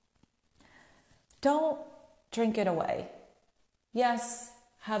 Don't drink it away. Yes,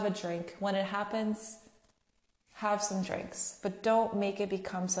 have a drink. When it happens, have some drinks. But don't make it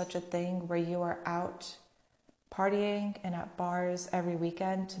become such a thing where you are out partying and at bars every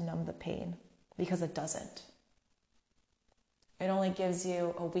weekend to numb the pain, because it doesn't. It only gives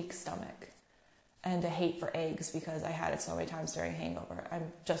you a weak stomach and a hate for eggs because I had it so many times during hangover.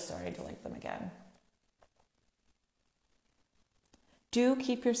 I'm just starting to like them again. Do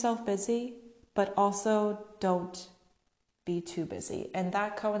keep yourself busy, but also don't be too busy. And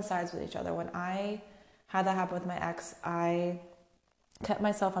that coincides with each other. When I had that happen with my ex, I kept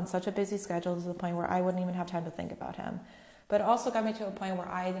myself on such a busy schedule to the point where I wouldn't even have time to think about him. But it also got me to a point where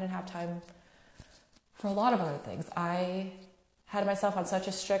I didn't have time for a lot of other things. I had myself on such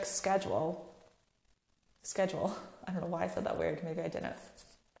a strict schedule. I don't know why I said that weird. Maybe I didn't.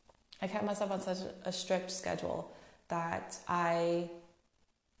 I kept myself on such a strict schedule that I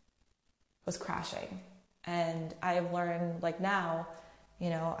was crashing. And I've learned, like now,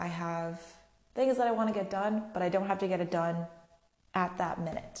 I have things that I want to get done, but I don't have to get it done at that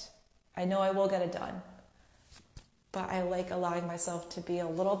minute. I know I will get it done, but I like allowing myself to be a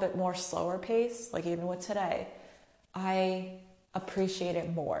little bit more slower pace. Like even with today, I appreciate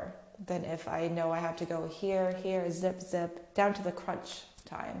it more than if I know I have to go here, zip, down to the crunch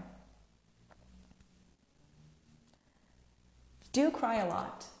time. Do cry a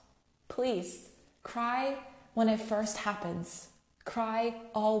lot. Please, cry when it first happens. Cry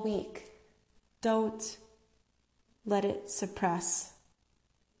all week. Don't let it suppress.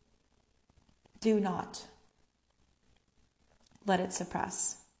 Do not let it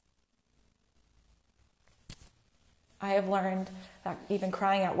suppress. I have learned that even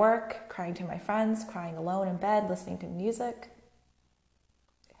crying at work, crying to my friends, crying alone in bed, listening to music,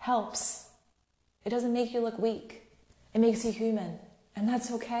 helps. It doesn't make you look weak. It makes you human, and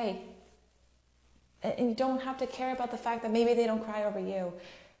that's okay. And you don't have to care about the fact that maybe they don't cry over you.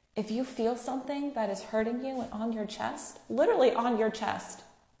 If you feel something that is hurting you and on your chest, literally on your chest,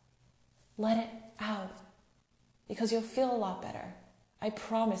 let it out, because you'll feel a lot better. I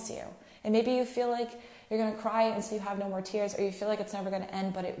promise you. And maybe you feel like you're going to cry and so you have no more tears, or you feel like it's never going to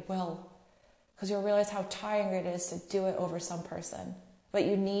end, but it will, because you'll realize how tiring it is to do it over some person. But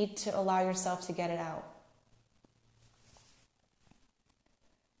you need to allow yourself to get it out.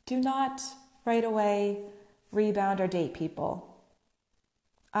 Do not right away rebound or date people.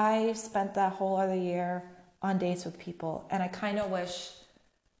 I spent that whole other year on dates with people, and I kind of wish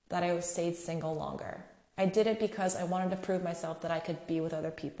that I stayed single longer. I did it because I wanted to prove myself that I could be with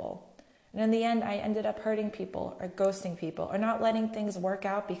other people. And in the end, I ended up hurting people or ghosting people or not letting things work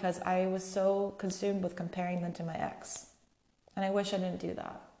out because I was so consumed with comparing them to my ex. And I wish I didn't do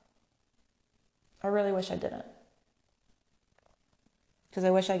that. I really wish I didn't. Because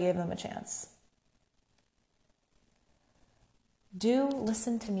I wish I gave them a chance. Do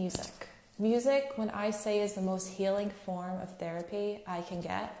listen to music. Music, when I say, is the most healing form of therapy I can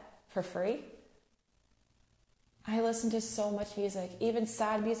get for free. I listen to so much music, even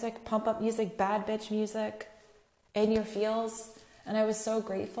sad music, pump up music, bad bitch music, in your feels. And I was so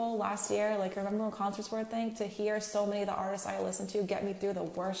grateful last year, like remember when concerts were a thing, to hear so many of the artists I listened to get me through the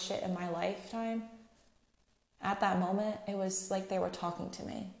worst shit in my lifetime. At that moment, it was like they were talking to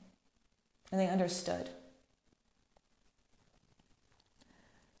me and they understood.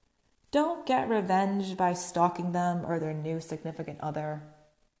 Don't get revenge by stalking them or their new significant other.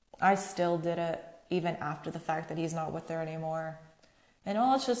 I still did it, even after the fact that he's not with her anymore. And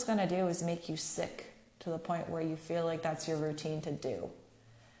all it's just going to do is make you sick to the point where you feel like that's your routine to do.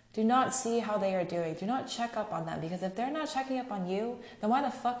 Do not see how they are doing. Do not check up on them, because if they're not checking up on you, then why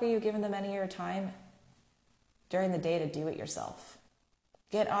the fuck are you giving them any of your time during the day to do it yourself?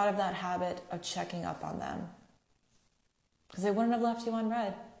 Get out of that habit of checking up on them, because they wouldn't have left you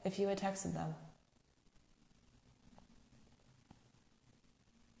unread if you had texted them.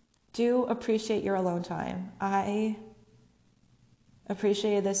 Do appreciate your alone time. I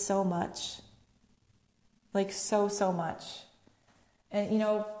appreciated this so much. Like so much. And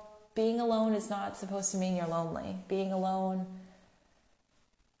being alone is not supposed to mean you're lonely. Being alone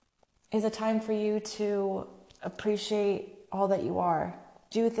is a time for you to appreciate all that you are.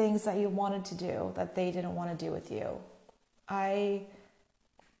 Do things that you wanted to do that they didn't want to do with you. I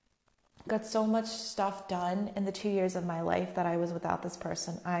got so much stuff done in the 2 years of my life that I was without this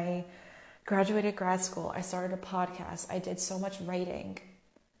person. I graduated grad school. I started a podcast. I did so much writing.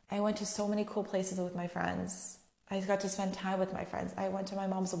 I went to so many cool places with my friends. I got to spend time with my friends. I went to my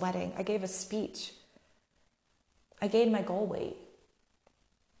mom's wedding. I gave a speech. I gained my goal weight.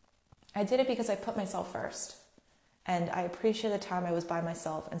 I did it because I put myself first. And I appreciate the time I was by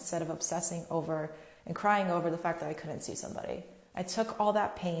myself instead of obsessing over and crying over the fact that I couldn't see somebody. I took all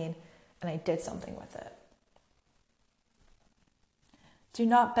that pain and I did something with it. Do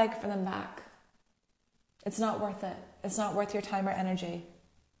not beg for them back. It's not worth it. It's not worth your time or energy.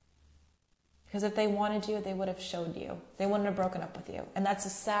 Because if they wanted you, they would have showed you. They wouldn't have broken up with you. And that's a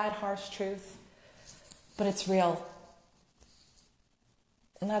sad, harsh truth, but it's real.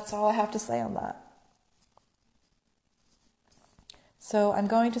 And that's all I have to say on that. So I'm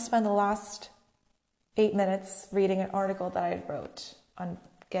going to spend the last 8 minutes reading an article that I wrote on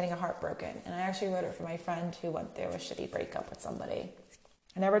getting a heart broken. And I actually wrote it for my friend who went through a shitty breakup with somebody.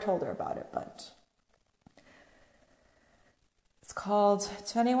 I never told her about it, but it's called,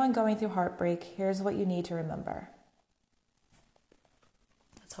 "To Anyone Going Through Heartbreak, Here's What You Need to Remember."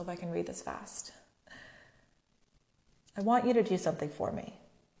 Let's hope I can read this fast. I want you to do something for me.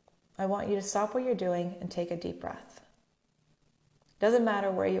 I want you to stop what you're doing and take a deep breath. It doesn't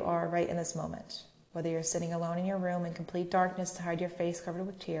matter where you are right in this moment. Whether you're sitting alone in your room in complete darkness to hide your face covered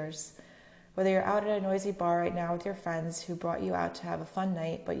with tears, whether you're out at a noisy bar right now with your friends who brought you out to have a fun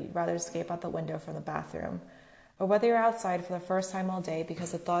night but you'd rather escape out the window from the bathroom, or whether you're outside for the first time all day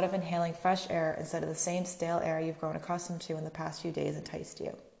because the thought of inhaling fresh air instead of the same stale air you've grown accustomed to in the past few days enticed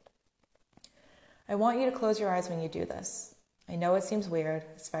you. I want you to close your eyes when you do this. I know it seems weird,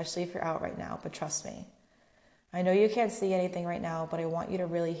 especially if you're out right now, but trust me. I know you can't see anything right now, but I want you to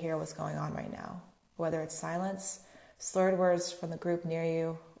really hear what's going on right now. Whether it's silence, slurred words from the group near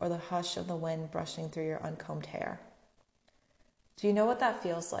you, or the hush of the wind brushing through your uncombed hair. Do you know what that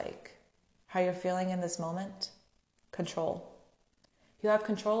feels like? How you're feeling in this moment? Control. You have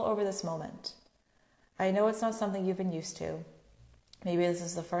control over this moment. I know it's not something you've been used to. Maybe this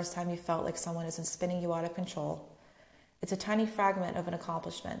is the first time you felt like someone isn't spinning you out of control. It's a tiny fragment of an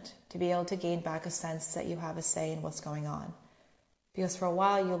accomplishment to be able to gain back a sense that you have a say in what's going on. Because for a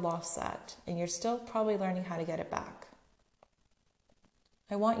while you lost that, and you're still probably learning how to get it back.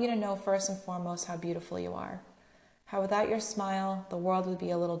 I want you to know first and foremost how beautiful you are. How without your smile, the world would be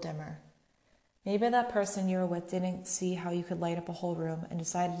a little dimmer. Maybe that person you were with didn't see how you could light up a whole room and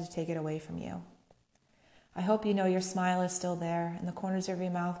decided to take it away from you. I hope you know your smile is still there, and the corners of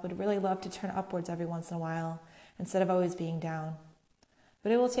your mouth would really love to turn upwards every once in a while, instead of always being down.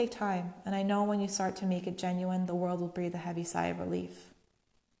 But it will take time, and I know when you start to make it genuine, the world will breathe a heavy sigh of relief.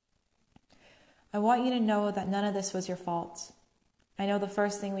 I want you to know that none of this was your fault. I know the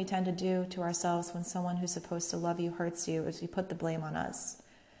first thing we tend to do to ourselves when someone who's supposed to love you hurts you is we put the blame on us.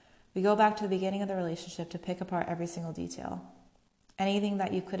 We go back to the beginning of the relationship to pick apart every single detail. Anything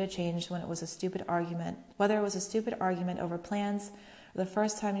that you could have changed when it was a stupid argument, whether it was a stupid argument over plans or the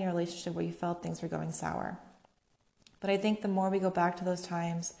first time in your relationship where you felt things were going sour. But I think the more we go back to those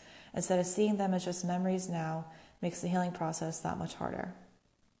times, instead of seeing them as just memories now, makes the healing process that much harder.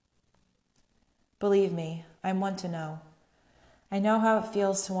 Believe me, I'm one to know. I know how it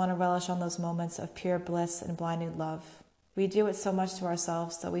feels to want to relish on those moments of pure bliss and blinding love. We do it so much to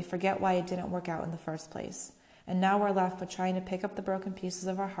ourselves that we forget why it didn't work out in the first place. And now we're left with trying to pick up the broken pieces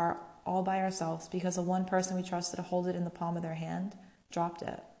of our heart all by ourselves because the one person we trusted to hold it in the palm of their hand dropped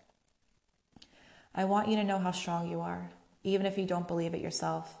it. I want you to know how strong you are, even if you don't believe it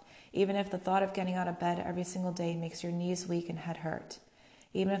yourself, even if the thought of getting out of bed every single day makes your knees weak and head hurt,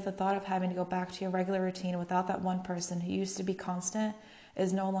 even if the thought of having to go back to your regular routine without that one person who used to be constant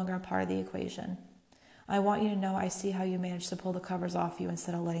is no longer a part of the equation. I want you to know I see how you manage to pull the covers off you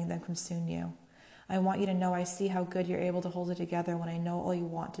instead of letting them consume you. I want you to know I see how good you're able to hold it together when I know all you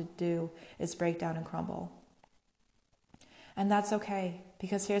want to do is break down and crumble. And that's okay,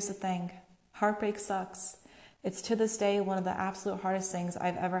 because here's the thing. Heartbreak sucks. It's to this day one of the absolute hardest things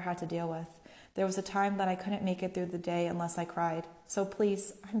I've ever had to deal with. There was a time that I couldn't make it through the day unless I cried. So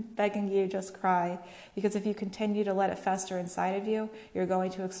please, I'm begging you, just cry. Because if you continue to let it fester inside of you, you're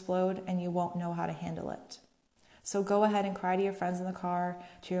going to explode and you won't know how to handle it. So go ahead and cry to your friends in the car,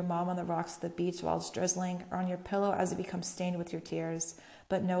 to your mom on the rocks at the beach while it's drizzling, or on your pillow as it becomes stained with your tears.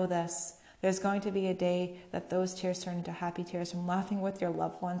 But know this, there's going to be a day that those tears turn into happy tears from laughing with your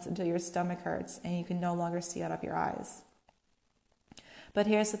loved ones until your stomach hurts and you can no longer see out of your eyes. But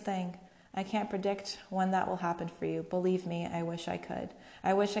here's the thing. I can't predict when that will happen for you. Believe me, I wish I could.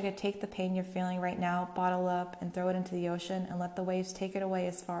 I wish I could take the pain you're feeling right now, bottle up, and throw it into the ocean and let the waves take it away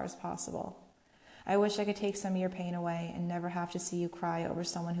as far as possible. I wish I could take some of your pain away and never have to see you cry over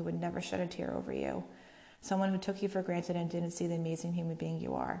someone who would never shed a tear over you, someone who took you for granted and didn't see the amazing human being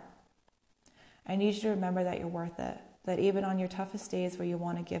you are. I need you to remember that you're worth it, that even on your toughest days where you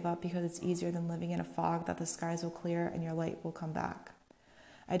want to give up because it's easier than living in a fog, that the skies will clear and your light will come back.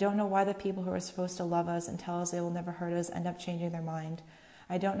 I don't know why the people who are supposed to love us and tell us they will never hurt us end up changing their mind.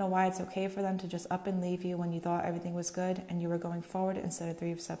 I don't know why it's okay for them to just up and leave you when you thought everything was good and you were going forward instead of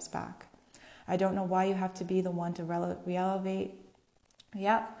 3 steps back. I don't know why you have to be the one to reevaluate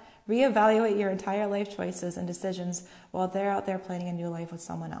your entire life choices and decisions while they're out there planning a new life with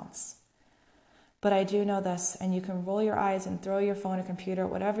someone else. But I do know this, and you can roll your eyes and throw your phone or computer,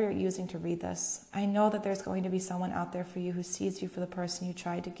 whatever you're using to read this. I know that there's going to be someone out there for you who sees you for the person you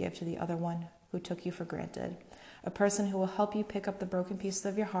tried to give to the other one who took you for granted. A person who will help you pick up the broken pieces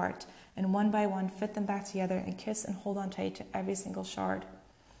of your heart and one by one fit them back together and kiss and hold on tight to every single shard.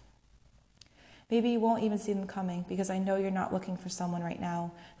 Maybe you won't even see them coming because I know you're not looking for someone right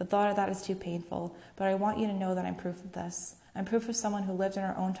now. The thought of that is too painful, but I want you to know that I'm proof of this. I'm proof of someone who lived in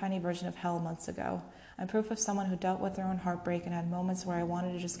her own tiny version of hell months ago. I'm proof of someone who dealt with their own heartbreak and had moments where I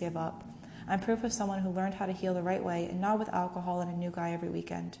wanted to just give up. I'm proof of someone who learned how to heal the right way and not with alcohol and a new guy every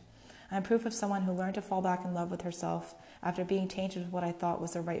weekend. I'm proof of someone who learned to fall back in love with herself after being tainted with what I thought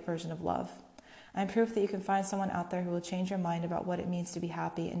was the right version of love. I'm proof that you can find someone out there who will change your mind about what it means to be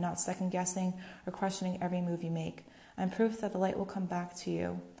happy and not second-guessing or questioning every move you make. I'm proof that the light will come back to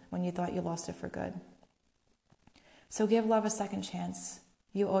you when you thought you lost it for good. So give love a second chance.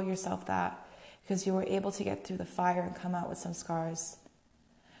 You owe yourself that because you were able to get through the fire and come out with some scars.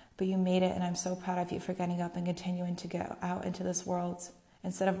 But you made it, and I'm so proud of you for getting up and continuing to get out into this world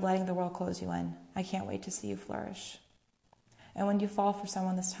instead of letting the world close you in. I can't wait to see you flourish. And when you fall for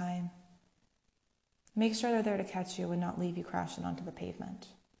someone this time, make sure they're there to catch you and not leave you crashing onto the pavement.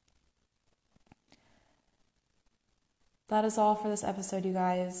 That is all for this episode, you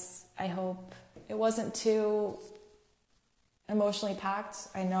guys. I hope it wasn't too emotionally packed.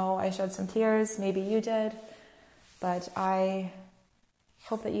 I know I shed some tears, maybe you did, but I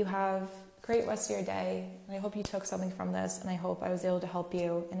hope that you have a great rest of your day, and I hope you took something from this, and I hope I was able to help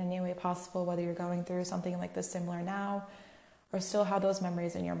you in any way possible, whether you're going through something like this similar now or still have those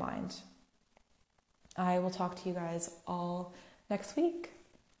memories in your mind. I will talk to you guys all next week.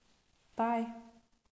 Bye.